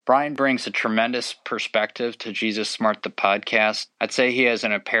Brian brings a tremendous perspective to Jesus Smart the podcast. I'd say he has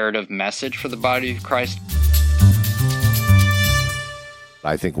an imperative message for the body of Christ.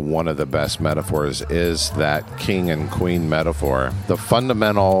 I think one of the best metaphors is that king and queen metaphor. The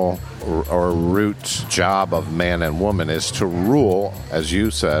fundamental or root job of man and woman is to rule, as you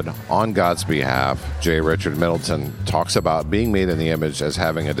said, on God's behalf. J. Richard Middleton talks about being made in the image as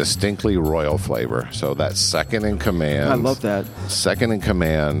having a distinctly royal flavor. So that second in command. I love that. Second in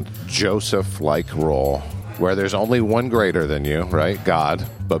command, Joseph-like role, where there's only one greater than you, right? God.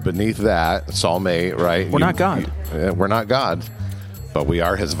 But beneath that, Psalm 8, right? We're not God. We're not God. But we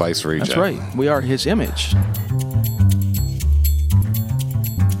are his vice-regent. That's right. We are his image.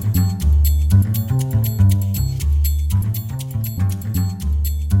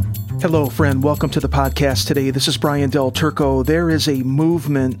 Hello, friend. Welcome to the podcast today. This is Brian Del Turco. There is a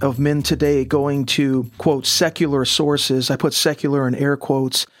movement of men today going to, quote, secular sources. I put secular in air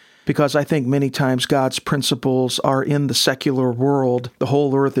quotes because I think many times God's principles are in the secular world. The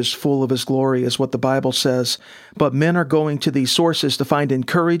whole earth is full of his glory, is what the Bible says. But men are going to these sources to find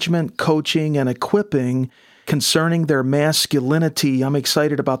encouragement, coaching, and equipping concerning their masculinity. I'm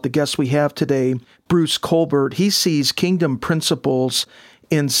excited about the guest we have today, Bruce Colbert. He sees kingdom principles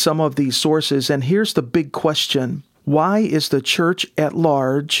in some of these sources. And here's the big question. Why is the church at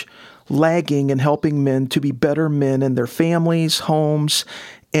large lagging in helping men to be better men in their families, homes,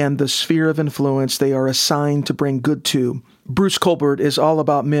 and the sphere of influence they are assigned to bring good to? Bruce Colbert is all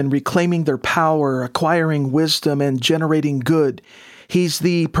about men reclaiming their power, acquiring wisdom, and generating good. He's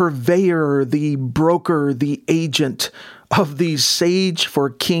the purveyor, the broker, the agent of these Sage for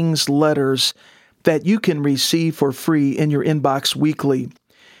Kings letters that you can receive for free in your inbox weekly.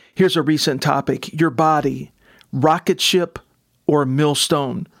 Here's a recent topic: your body, rocket ship or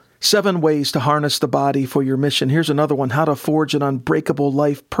millstone. 7 ways to harness the body for your mission. Here's another one: how to forge an unbreakable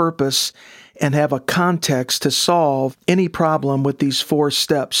life purpose and have a context to solve any problem with these 4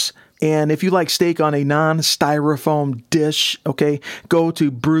 steps. And if you like steak on a non-styrofoam dish, okay, go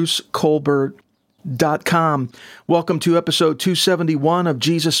to brucecolbert.com. Welcome to episode 271 of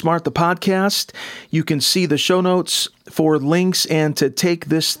Jesus Smart the podcast. You can see the show notes for links and to take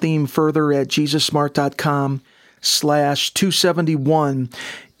this theme further at jesussmart.com/271.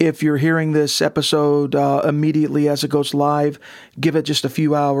 If you're hearing this episode immediately as it goes live, give it just a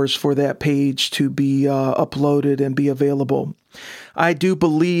few hours for that page to be uploaded and be available. I do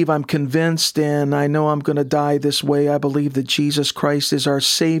believe, I'm convinced, and I know I'm going to die this way. I believe that Jesus Christ is our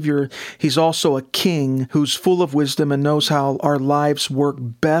Savior. He's also a King who's full of wisdom and knows how our lives work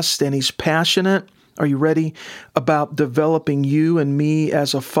best, and he's passionate. Are you ready? About developing you and me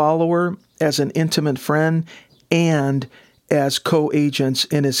as a follower, as an intimate friend, and as co-agents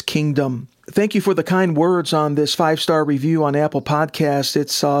in his kingdom. Thank you for the kind words on this 5-star review on Apple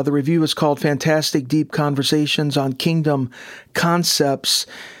Podcasts. The review is called Fantastic Deep Conversations on Kingdom Concepts.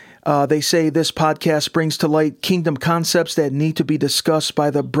 They say this podcast brings to light kingdom concepts that need to be discussed by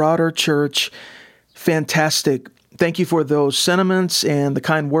the broader church. Fantastic. Thank you for those sentiments and the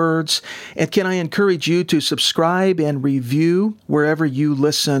kind words. And can I encourage you to subscribe and review wherever you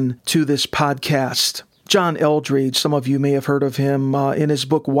listen to this podcast? John Eldredge, some of you may have heard of him, in his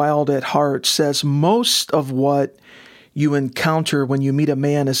book Wild at Heart, says most of what you encounter when you meet a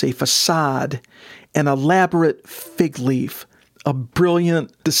man is a facade, an elaborate fig leaf, a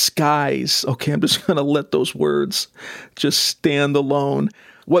brilliant disguise. Okay, I'm just going to let those words just stand alone.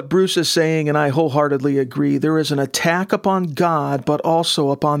 What Bruce is saying, and I wholeheartedly agree, there is an attack upon God, but also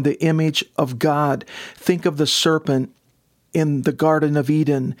upon the image of God. Think of the serpent in the Garden of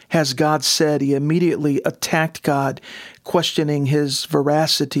Eden. Has God said? He immediately attacked God, questioning his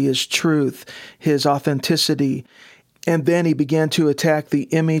veracity, his truth, his authenticity. And then he began to attack the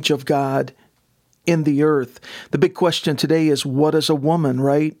image of God in the earth. The big question today is, what is a woman,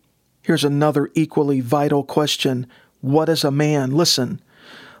 right? Here's another equally vital question. What is a man?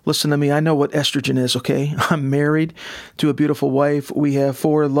 Listen to me. I know what estrogen is, okay? I'm married to a beautiful wife. We have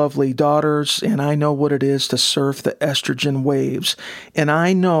 4 lovely daughters, and I know what it is to surf the estrogen waves. And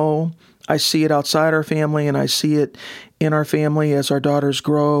I know, I see it outside our family, and I see it in our family as our daughters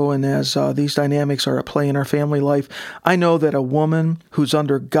grow and as these dynamics are at play in our family life. I know that a woman who's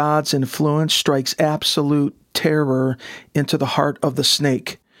under God's influence strikes absolute terror into the heart of the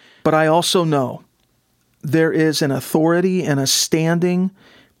snake. But I also know there is an authority and a standing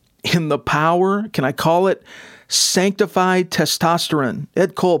in the power, can I call it sanctified testosterone?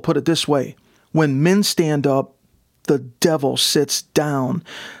 Ed Cole put it this way: when men stand up, the devil sits down.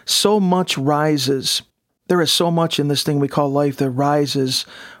 So much rises. There is so much in this thing we call life that rises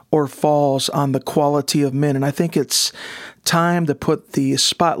or falls on the quality of men. And I think it's time to put the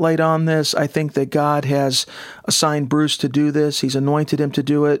spotlight on this. I think that God has assigned Bruce to do this. He's anointed him to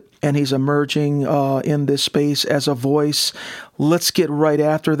do it, and he's emerging in this space as a voice. Let's get right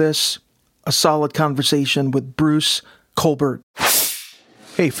after this. A solid conversation with Bruce Colbert.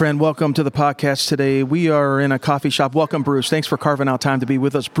 Hey, friend, welcome to the podcast today. We are in a coffee shop. Welcome, Bruce. Thanks for carving out time to be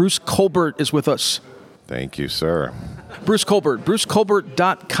with us. Bruce Colbert is with us. Thank you, sir. Bruce Colbert.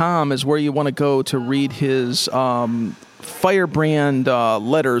 BruceColbert.com is where you want to go to read his firebrand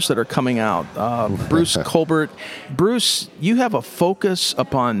letters that are coming out. Bruce Colbert. Bruce, you have a focus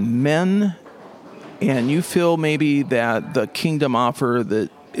upon men, and you feel maybe that the kingdom offer that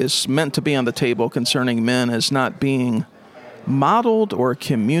is meant to be on the table concerning men is not being modeled or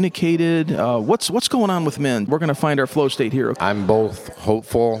communicated. What's going on with men? We're going to find our flow state here. I'm both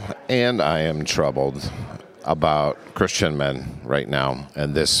hopeful and I am troubled about Christian men right now.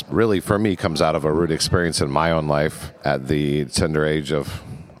 And this really, for me, comes out of a root experience in my own life at the tender age of,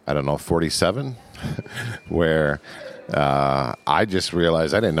 47, where I just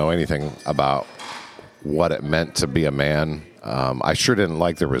realized I didn't know anything about what it meant to be a man. I sure didn't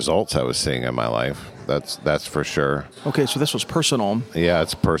like the results I was seeing in my life. That's for sure. Okay, so this was personal. Yeah,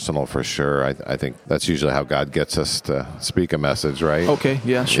 it's personal for sure. I think that's usually how God gets us to speak a message, right? Okay,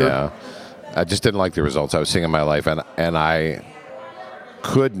 yeah, sure. Yeah. I just didn't like the results I was seeing in my life, and I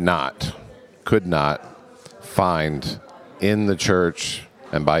could not find in the church,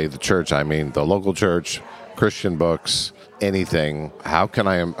 and by the church I mean the local church, Christian books, anything. How can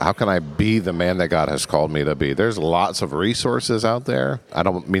I be the man that God has called me to be? There's lots of resources out there. I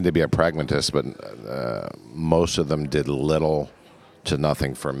don't mean to be a pragmatist, but most of them did little to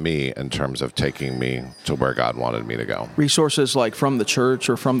nothing for me in terms of taking me to where God wanted me to go. Resources like from the church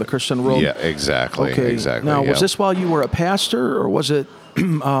or from the Christian world? Yeah, exactly. Okay. Exactly. Now, yeah. was this while you were a pastor, or was it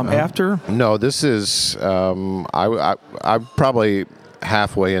after? No, this is, I'm probably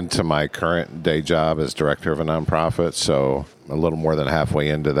halfway into my current day job as director of a nonprofit, so a little more than halfway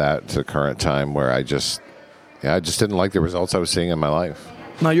into that to current time, where I just didn't like the results I was seeing in my life.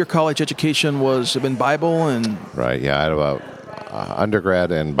 Now, your college education was in Bible and... Right, yeah, I had about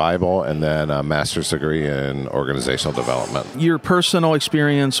undergrad in Bible and then a master's degree in organizational development. Your personal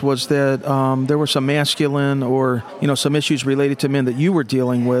experience was that there were some masculine or, some issues related to men that you were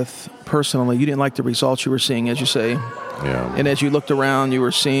dealing with personally. You didn't like the results you were seeing, as you say. Yeah. And as you looked around, you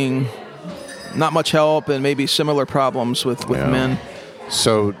were seeing not much help and maybe similar problems with men.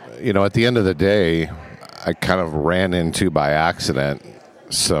 So, at the end of the day, I kind of ran into, by accident,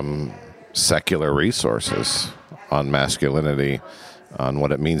 some secular resources on masculinity, on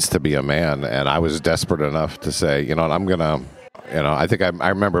what it means to be a man. And I was desperate enough to say, I'm going to, I think I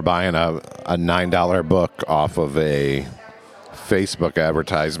remember buying a $9 book off of a Facebook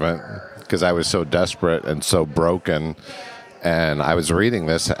advertisement because I was so desperate and so broken. And I was reading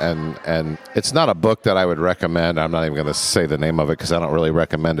this, and it's not a book that I would recommend. I'm not even going to say the name of it because I don't really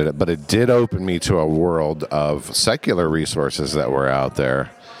recommend it. But it did open me to a world of secular resources that were out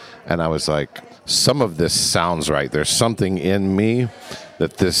there. And I was like, some of this sounds right. There's something in me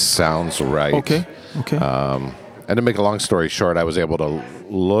that this sounds right. Okay. And to make a long story short, I was able to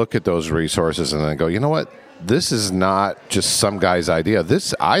look at those resources and then go, you know what? This is not just some guy's idea.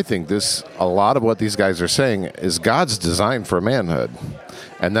 I think a lot of what these guys are saying is God's design for manhood.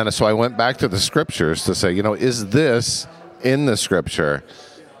 And then so I went back to the scriptures to say, is this in the scripture?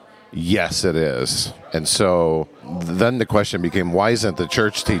 Yes, it is. And so then the question became, why isn't the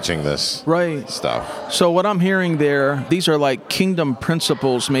church teaching this stuff? So what I'm hearing there, these are like kingdom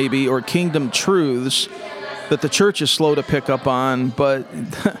principles maybe, or kingdom truths that the church is slow to pick up on, but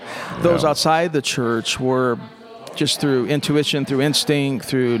those outside the church were just through intuition, through instinct,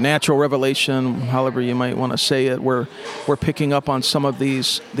 through natural revelation, however you might want to say it, we're picking up on some of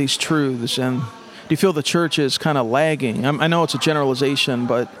these truths. And do you feel the church is kind of lagging? I know it's a generalization,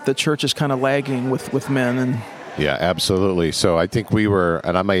 but the church is kind of lagging with men. And yeah, absolutely. So I think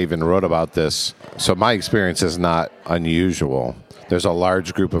and I may even wrote about this, so my experience is not unusual. There's a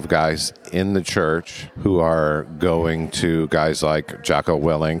large group of guys in the church who are going to guys like Jocko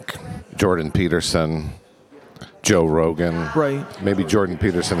Willink, Jordan Peterson, Joe Rogan. Right. Maybe Jordan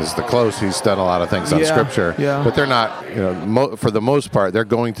Peterson is the close. He's done a lot of things on Scripture. Yeah. But they're not, for the most part, they're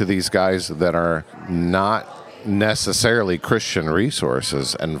going to these guys that are not necessarily Christian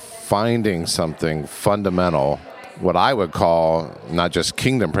resources and finding something fundamental, what I would call not just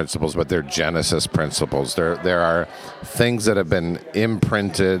kingdom principles, but they're Genesis principles. There are things that have been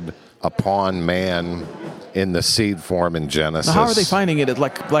imprinted upon man in the seed form in Genesis. Now, how are they finding it?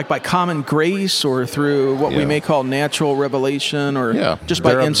 Like by common grace, or through what we may call natural revelation, or just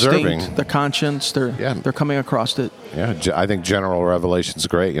by instinct, the conscience? They're coming across it. Yeah, I think general revelation is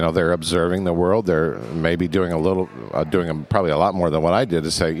great. They're observing the world. They're maybe doing probably a lot more than what I did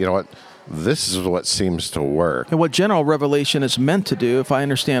to say, you know what, this is what seems to work. And what general revelation is meant to do, if I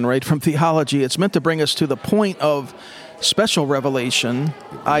understand right from theology, it's meant to bring us to the point of special revelation,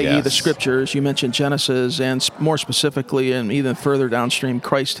 i.e. the Scriptures. You mentioned Genesis, and more specifically, and even further downstream,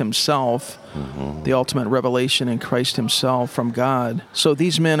 Christ himself, the ultimate revelation in Christ himself from God. So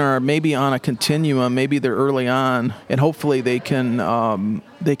these men are maybe on a continuum, maybe they're early on, and hopefully they can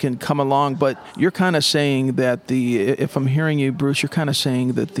come along. But you're kind of saying that if I'm hearing you, Bruce, you're kind of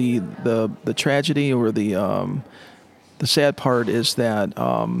saying that the tragedy or the sad part is that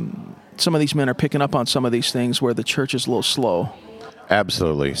some of these men are picking up on some of these things where the church is a little slow.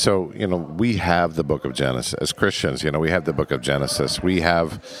 Absolutely. So, we have the book of Genesis. As Christians, we have the book of Genesis. We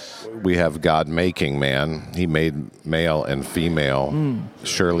have God making man. He made male and female.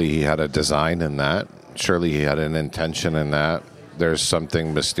 Surely he had a design in that. Surely he had an intention in that. There's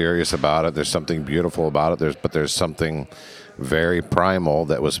something mysterious about it. There's something beautiful about it. But there's something very primal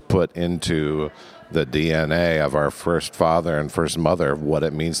that was put into the DNA of our first father and first mother of what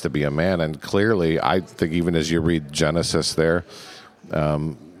it means to be a man. And clearly, I think even as you read Genesis there,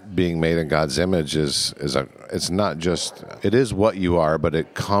 being made in God's image it's not just, it is what you are, but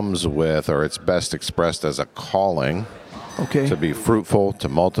it comes with, or it's best expressed as a calling to be fruitful, to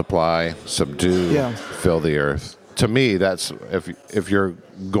multiply, subdue, fill the earth. To me, that's, if you're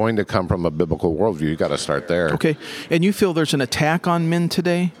going to come from a biblical worldview, you got to start there. Okay. And you feel there's an attack on men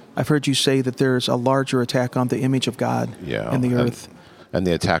today? I've heard you say that there's a larger attack on the image of God in the earth. And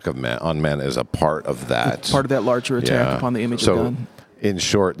the attack on men is a part of that. It's part of that larger attack upon the image of God. In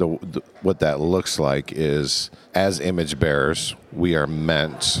short, what that looks like is, as image bearers, we are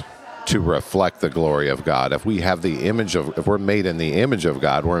meant to reflect the glory of God. If we're made in the image of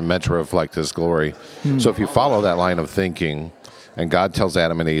God, we're meant to reflect his glory. So if you follow that line of thinking, and God tells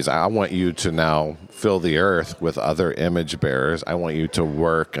Adam and Eve, I want you to now fill the earth with other image bearers. I want you to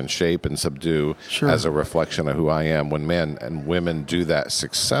work and shape and subdue as a reflection of who I am. When men and women do that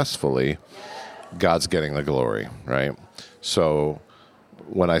successfully, God's getting the glory, right? So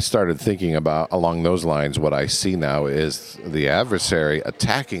when I started thinking about along those lines, what I see now is the adversary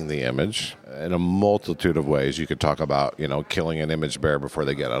attacking the image in a multitude of ways. You could talk about, killing an image bearer before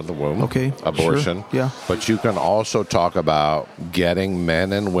they get out of the womb. Abortion. But you can also talk about getting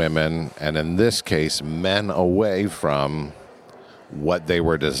men and women, and in this case, men away from what they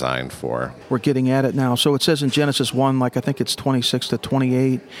were designed for. We're getting at it now. So it says in Genesis 1, I think it's 26 to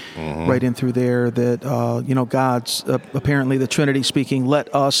 28, right in through there, that, God's, apparently the Trinity speaking,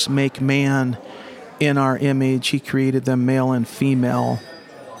 let us make man in our image. He created them male and female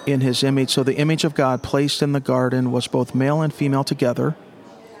in his image. So the image of God placed in the garden was both male and female together,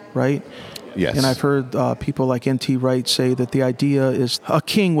 right? Yes. And I've heard people like N.T. Wright say that the idea is a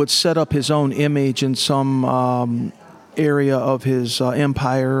king would set up his own image in some area of his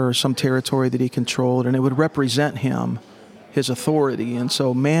empire or some territory that he controlled, and it would represent him, his authority. And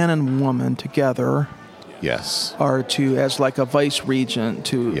so man and woman together are to, as like a vice regent,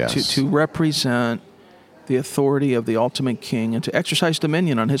 to represent the authority of the ultimate king and to exercise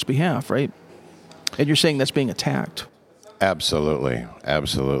dominion on his behalf, right? And you're saying that's being attacked. Absolutely.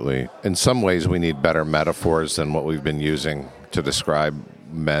 Absolutely. In some ways, we need better metaphors than what we've been using to describe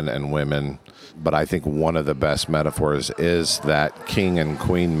men and women. But I think one of the best metaphors is that king and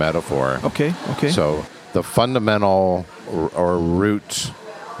queen metaphor. Okay. So the fundamental or root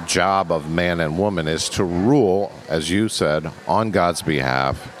job of man and woman is to rule, as you said, on God's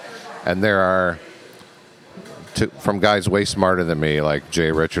behalf. And there are, from guys way smarter than me, like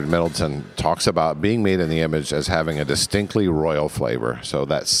J. Richard Middleton, talks about being made in the image as having a distinctly royal flavor. So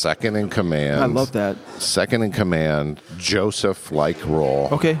that second in command. I love that. Second in command, Joseph-like role.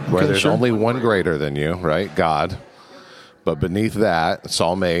 Okay. Where there's only one greater than you, right? God. But beneath that,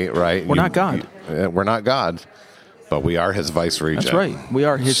 Psalm 8, right? We're not God. We're not God, but we are his vice regent. That's right. We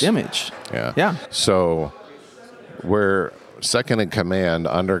are his image. Yeah. So we're second in command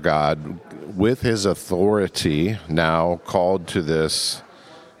under God, with his authority now called to this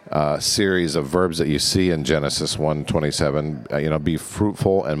series of verbs that you see in Genesis 1:27, be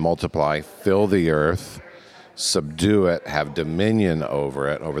fruitful and multiply, fill the earth, subdue it, have dominion over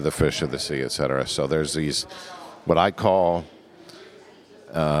it, over the fish of the sea, etc. So there's these, what I call,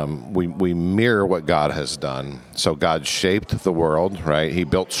 we mirror what God has done. So God shaped the world, right? He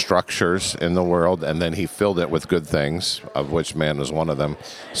built structures in the world, and then he filled it with good things, of which man was one of them.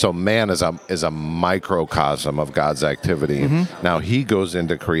 So man is a microcosm of God's activity. Now he goes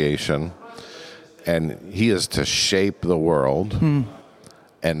into creation, and he is to shape the world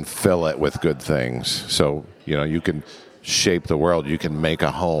and fill it with good things. So, you can shape the world. You can make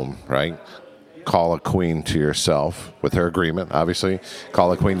a home, right? Call a queen to yourself with her agreement, obviously.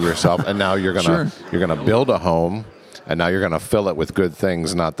 Call a queen to yourself, and now you're gonna build a home, and now you're gonna fill it with good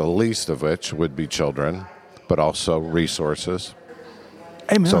things, not the least of which would be children, but also resources.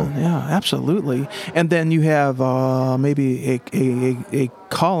 Amen. So, yeah, absolutely. And then you have maybe a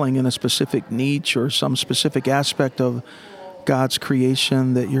calling in a specific niche or some specific aspect of God's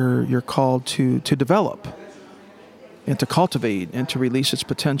creation that you're called to develop and to cultivate and to release its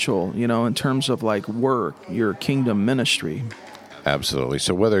potential, in terms of like work, your kingdom ministry. Absolutely.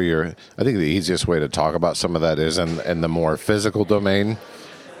 So I think the easiest way to talk about some of that is in the more physical domain.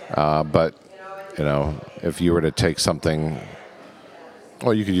 But, if you were to take something,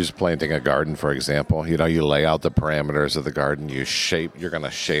 well, you could use planting a garden, for example. You lay out the parameters of the garden. You're going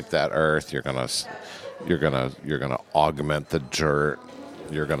to shape that earth. You're going to augment the dirt.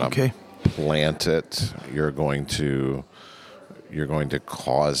 You're going to plant it. You're going to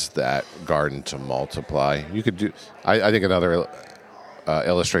cause that garden to multiply. You could do. I think another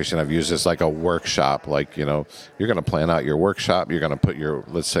illustration I've used is like a workshop. Like you're going to plan out your workshop. You're going to put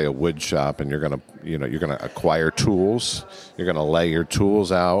let's say a wood shop, and you're going to acquire tools. You're going to lay your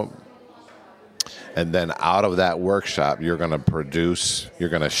tools out. And then out of that workshop, you're going to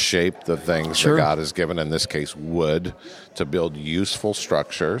shape the things that God has given, in this case, wood, to build useful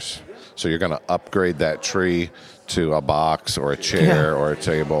structures. So you're going to upgrade that tree to a box or a chair or a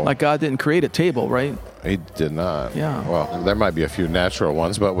table. Like God didn't create a table, right? He did not. Yeah. Well, there might be a few natural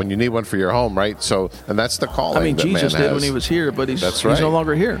ones, but when you need one for your home, right? So, and that's the calling. I mean, that Jesus man did has. when he was here, but he's no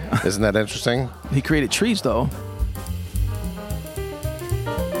longer here. Isn't that interesting? He created trees, though.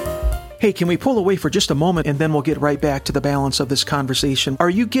 Hey, can we pull away for just a moment and then we'll get right back to the balance of this conversation? Are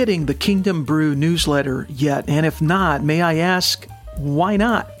you getting the Kingdom Brew newsletter yet? And if not, may I ask, why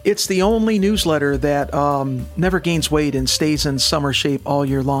not? It's the only newsletter that never gains weight and stays in summer shape all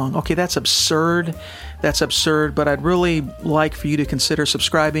year long. Okay, that's absurd. But I'd really like for you to consider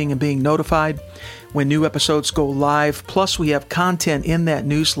subscribing and being notified when new episodes go live. Plus, we have content in that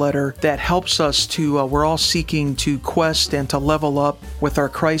newsletter that helps us to, we're all seeking to quest and to level up with our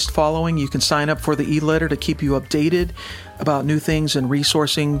Christ following. You can sign up for the e-letter to keep you updated about new things and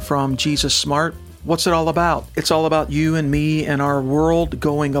resourcing from Jesus Smart. What's it all about? It's all about you and me and our world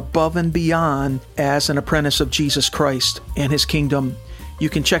going above and beyond as an apprentice of Jesus Christ and his kingdom. You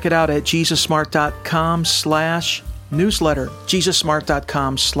can check it out at jesussmart.com/newsletter.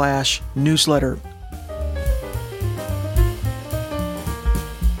 jesussmart.com/newsletter.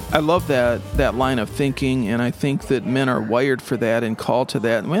 I love that line of thinking, and I think that men are wired for that and called to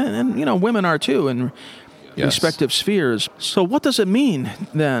that. And women are too, in respective spheres. So what does it mean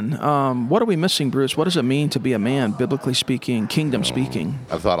then? What are we missing, Bruce? What does it mean to be a man, biblically speaking, kingdom speaking?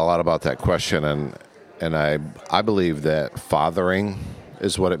 I've thought a lot about that question, and I believe that fathering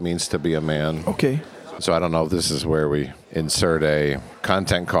is what it means to be a man. Okay. So I don't know if this is where we insert a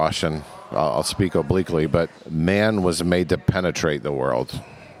content caution. I'll speak obliquely, but man was made to penetrate the world.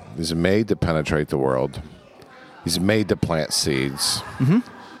 He's made to penetrate the world. He's made to plant seeds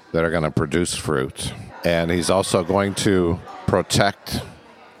that are going to produce fruit. And he's also going to protect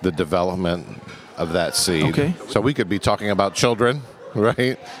the development of that seed. Okay. So we could be talking about children,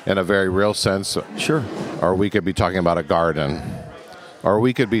 right, in a very real sense. Sure. Or we could be talking about a garden. Or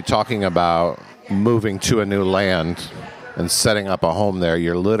we could be talking about moving to a new land and setting up a home there.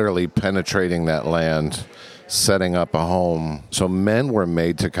 You're literally penetrating that land, setting up a home. So men were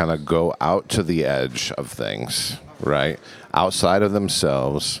made to kind of go out to the edge of things, right? Outside of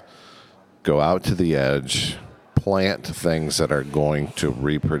themselves, go out to the edge, plant things that are going to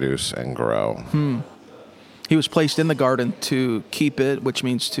reproduce and grow. He was placed in the garden to keep it, which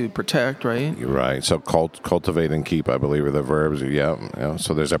means to protect, right? You're right. So cultivate and keep, I believe, are the verbs. Yeah.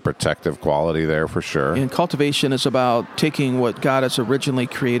 So there's a protective quality there for sure. And cultivation is about taking what God has originally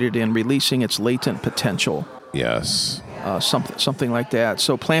created and releasing its latent potential. Yes. Something like that.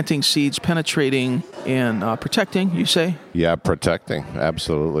 So planting seeds, penetrating, and protecting, you say? Yeah, protecting.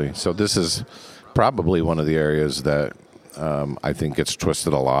 Absolutely. So this is probably one of the areas that I think gets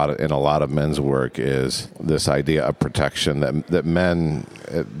twisted a lot in a lot of men's work, is this idea of protection, that men,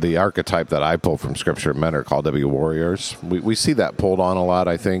 the archetype that I pull from Scripture, men are called to be warriors. We see that pulled on a lot,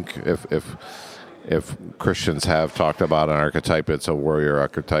 I think, if if Christians have talked about an archetype, it's a warrior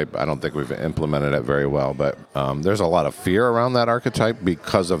archetype. I don't think we've implemented it very well, but there's a lot of fear around that archetype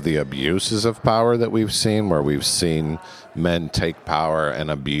because of the abuses of power that we've seen, where we've seen men take power and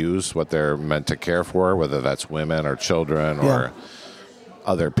abuse what they're meant to care for, whether that's women or children or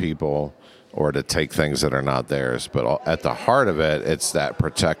other people, or to take things that are not theirs. But at the heart of it, it's that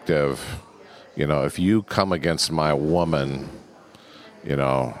protective, if you come against my woman,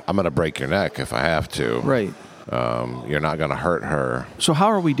 I'm going to break your neck if I have to. Right. You're not going to hurt her. So how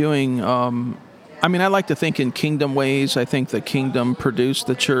are we doing? I like to think in kingdom ways. I think the kingdom produced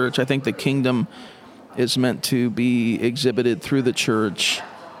the church. I think the kingdom is meant to be exhibited through the church.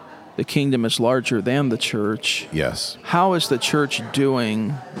 The kingdom is larger than the church. Yes. How is the church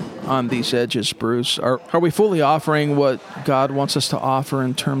doing on these edges, Bruce? Are we fully offering what God wants us to offer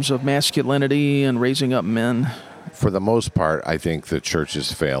in terms of masculinity and raising up men? For the most part, I think the church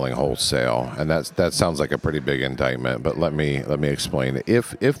is failing wholesale, and that sounds like a pretty big indictment. But let me explain.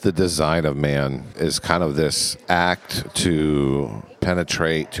 If the design of man is kind of this act to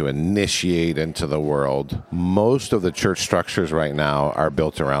penetrate, to initiate into the world, most of the church structures right now are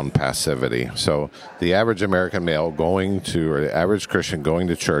built around passivity. So the average American male or the average Christian going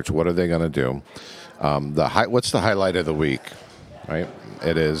to church, what are they going to do? What's the highlight of the week, right?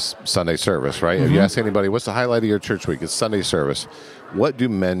 It is Sunday service, right? Mm-hmm. If you ask anybody, what's the highlight of your church week? It's Sunday service. What do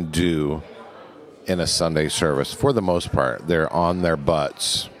men do in a Sunday service? For the most part, they're on their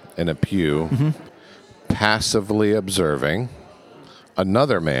butts in a pew, passively observing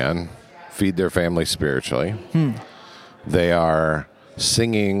another man feed their family spiritually. They are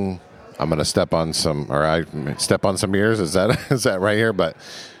singing. I'm going to step on some ears. Is that right here? But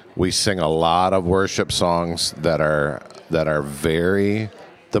we sing a lot of worship songs that are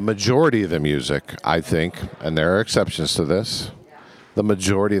the majority of the music, I think, and there are exceptions to this, the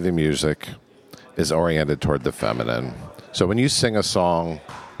majority of the music is oriented toward the feminine. So when you sing a song,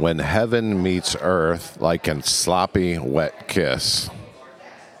 when heaven meets earth, like in sloppy, wet kiss,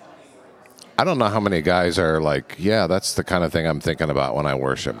 I don't know how many guys are like, yeah, that's the kind of thing I'm thinking about when I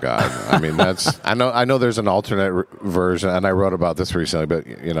worship God. I know there's an alternate version, and I wrote about this recently, but,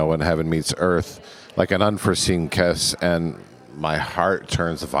 when heaven meets earth, like an unforeseen kiss, and my heart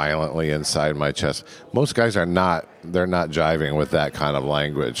turns violently inside my chest. Most guys they're not jiving with that kind of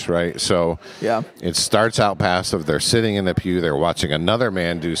language, right? So it starts out passive. They're sitting in the pew. They're watching another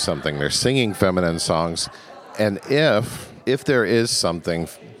man do something. They're singing feminine songs. And if there is something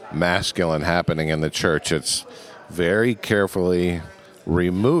masculine happening in the church, it's very carefully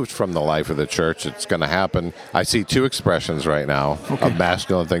removed from the life of the church. It's going to happen. I see two expressions right now of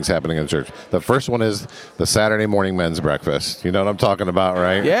masculine things happening in the church. The first one is the Saturday morning men's breakfast. You know what I'm talking about,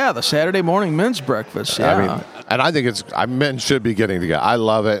 right? Yeah, the Saturday morning men's breakfast. Yeah. And I think men should be getting together. I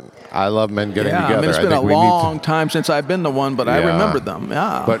love it. I love men getting together. It's been a long time since I've been to one, but I remember them.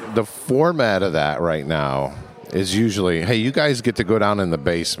 Yeah. But the format of that right now is usually, hey, you guys get to go down in the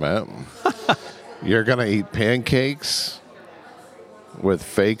basement. You're going to eat pancakes with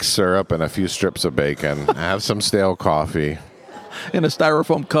fake syrup and a few strips of bacon, have some stale coffee. In a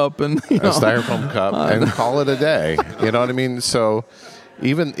styrofoam cup. And call it a day. You know what I mean? So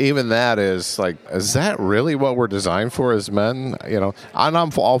even that is like, is that really what we're designed for as men? And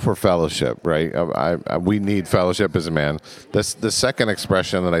I'm all for fellowship, right? We need fellowship as a man. The second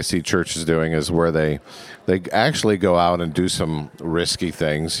expression that I see churches doing is where they actually go out and do some risky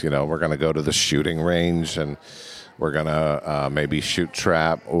things. We're going to go to the shooting range and we're going to maybe shoot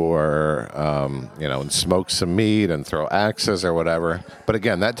trap or, and smoke some meat and throw axes or whatever. But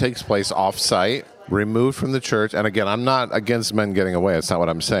again, that takes place off-site, removed from the church. And again, I'm not against men getting away. That's not what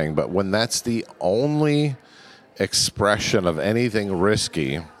I'm saying. But when that's the only expression of anything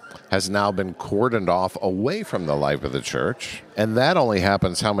risky, has now been cordoned off away from the life of the church. And that only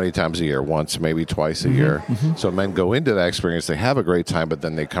happens how many times a year? Once, maybe twice a year. Mm-hmm. So men go into that experience, they have a great time, but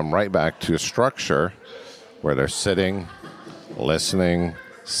then they come right back to a structure where they're sitting, listening,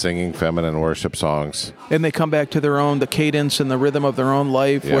 singing feminine worship songs. And they come back to the cadence and the rhythm of their own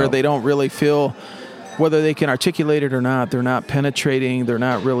life where they don't really feel, whether they can articulate it or not, they're not penetrating, they're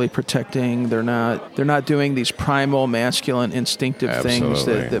not really protecting, they're not doing these primal masculine instinctive things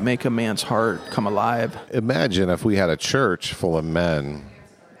that make a man's heart come alive. Imagine if we had a church full of men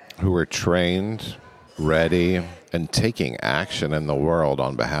who were trained, ready, and taking action in the world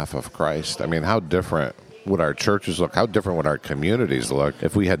on behalf of Christ. How different would our churches look? How different would our communities look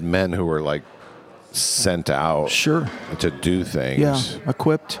if we had men who were sent out to do things? Yeah,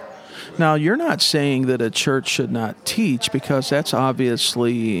 equipped. Now, you're not saying that a church should not teach, because that's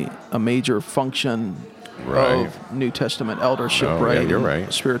obviously a major function of New Testament eldership, right? Yeah, you're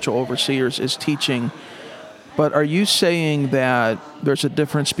right. Spiritual overseers is teaching. But are you saying that there's a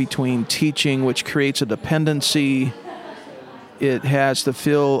difference between teaching, which creates a dependency? It has the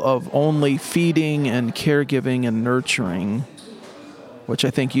feel of only feeding and caregiving and nurturing, which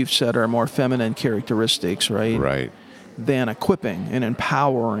I think you've said are more feminine characteristics, right? Right. Than equipping and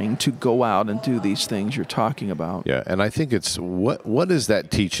empowering to go out and do these things you're talking about. Yeah, and I think it's what is that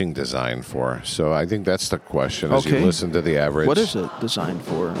teaching designed for? So I think that's the question as you Okay. listen to the average. What is it designed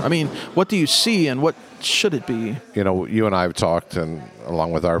for? I mean, what do you see and what should it be? You know, you and I have talked, and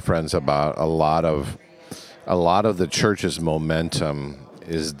along with our friends, about a lot of the church's momentum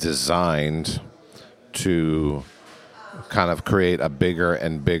is designed to kind of create a bigger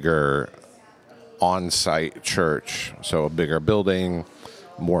and bigger on-site church. So a bigger building,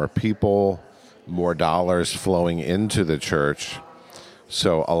 more people, more dollars flowing into the church.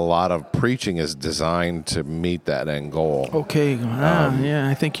 So a lot of preaching is designed to meet that end goal. Okay, yeah,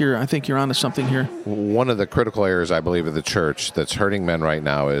 I think you're onto something here. One of the critical areas, I believe, of the church that's hurting men right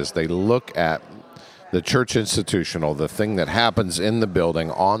now is they look at the church institutional, the thing that happens in the building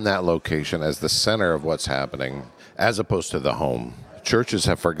on that location, as the center of what's happening, as opposed to the home. Churches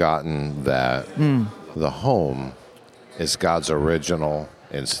have forgotten that the home is God's original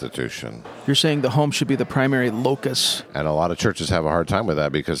institution. You're saying the home should be the primary locus. And a lot of churches have a hard time with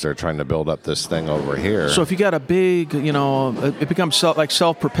that because they're trying to build up this thing over here. So if you got a big, it becomes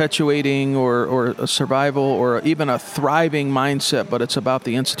self-perpetuating or a survival or even a thriving mindset, but it's about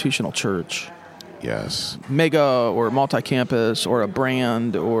the institutional church. Yes. Mega or multi-campus or a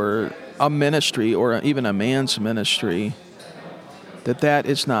brand or a ministry or even a man's ministry, that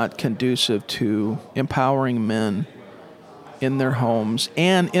is not conducive to empowering men in their homes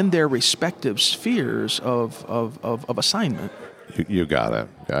and in their respective spheres of assignment. You got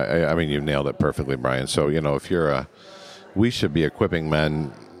it. I mean, you nailed it perfectly, Brian. So, if we should be equipping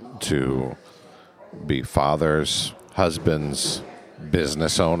men to be fathers, husbands,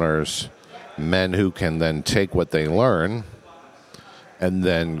 business owners, men who can then take what they learn and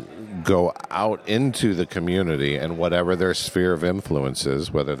then go out into the community and whatever their sphere of influence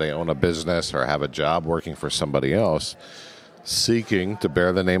is, whether they own a business or have a job working for somebody else, seeking to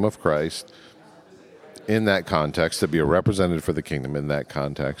bear the name of Christ in that context, to be a representative for the kingdom in that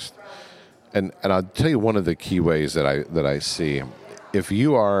context. And I'll tell you one of the key ways that I see. If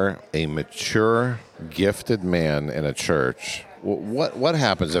you are a mature, gifted man in a church, what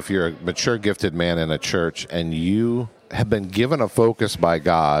happens if you're a mature, gifted man in a church and you have been given a focus by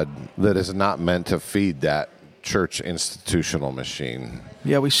God that is not meant to feed that church institutional machine?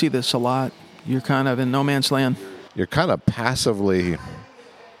 Yeah, we see this a lot. You're kind of in no man's land. You're kind of passively,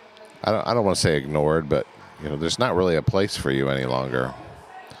 I don't want to say ignored, but there's not really a place for you any longer.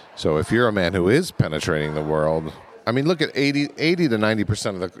 So if you're a man who is penetrating the world, I mean, look at 80 to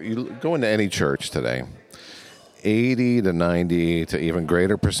 90% of you go into any church today, 80 to 90 to even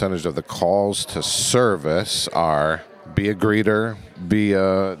greater percentage of the calls to service are be a greeter,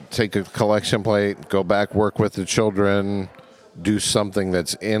 take a collection plate, go back, work with the children, do something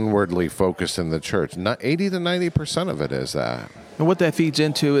that's inwardly focused in the church. Not 80 to 90% of it is that. And what that feeds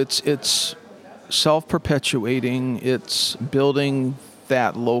into, it's self-perpetuating, it's building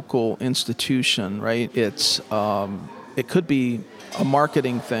that local institution, right? It could be a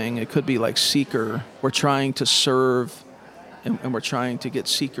marketing thing. It could be like seeker. We're trying to serve, and we're trying to get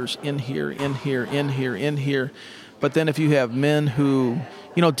seekers in here. But then if you have men who,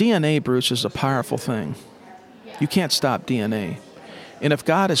 DNA, Bruce, is a powerful thing. You can't stop DNA. And if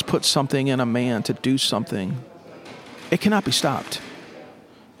God has put something in a man to do something, it cannot be stopped.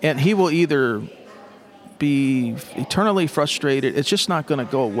 And he will either be eternally frustrated. It's just not going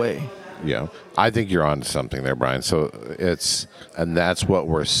to go away. Yeah, I think you're on to something there, Brian. So and that's what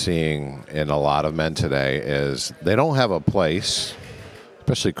we're seeing in a lot of men today is they don't have a place,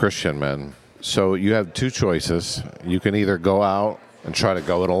 especially Christian men. So you have two choices. You can either go out and try to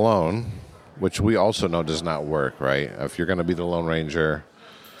go it alone, which we also know does not work, right? If you're going to be the Lone Ranger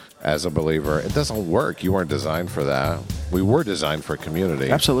as a believer, it doesn't work. You weren't designed for that. We were designed for community.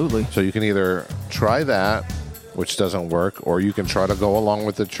 Absolutely. So you can either try that, which doesn't work, or you can try to go along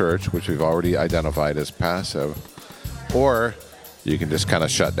with the church, which we've already identified as passive, or you can just kind of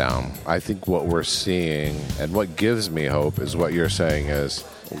shut down. I think what we're seeing and what gives me hope is what you're saying is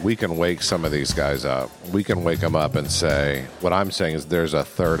we can wake some of these guys up. We can wake them up and say, what I'm saying is there's a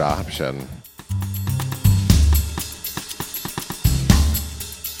third option.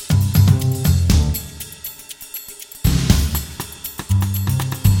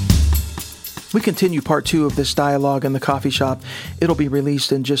 We continue part 2 of this dialogue in the coffee shop. It'll be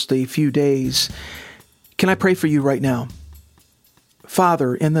released in just a few days. Can I pray for you right now?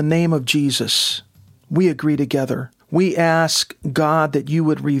 Father, in the name of Jesus, we agree together. We ask, God, that you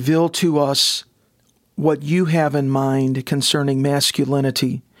would reveal to us what you have in mind concerning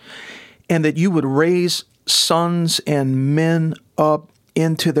masculinity, and that you would raise sons and men up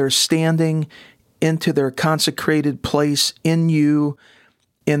into their standing, into their consecrated place in you,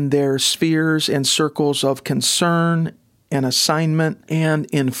 in their spheres and circles of concern and assignment and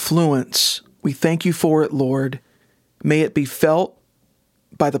influence. We thank you for it, Lord. May it be felt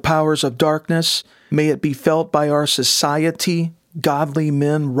by the powers of darkness. May it be felt by our society, godly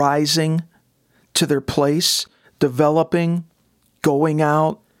men rising to their place, developing, going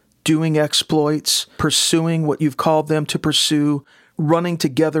out, doing exploits, pursuing what you've called them to pursue, running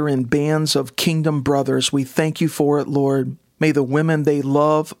together in bands of kingdom brothers. We thank you for it, Lord. May the women they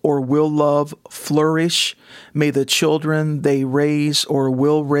love or will love flourish. May the children they raise or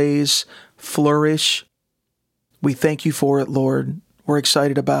will raise flourish. We thank you for it, Lord. We're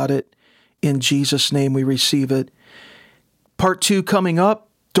excited about it. In Jesus' name we receive it. Part 2 coming up.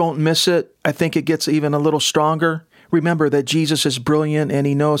 Don't miss it. I think it gets even a little stronger. Remember that Jesus is brilliant and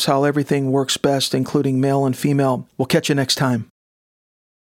he knows how everything works best, including male and female. We'll catch you next time.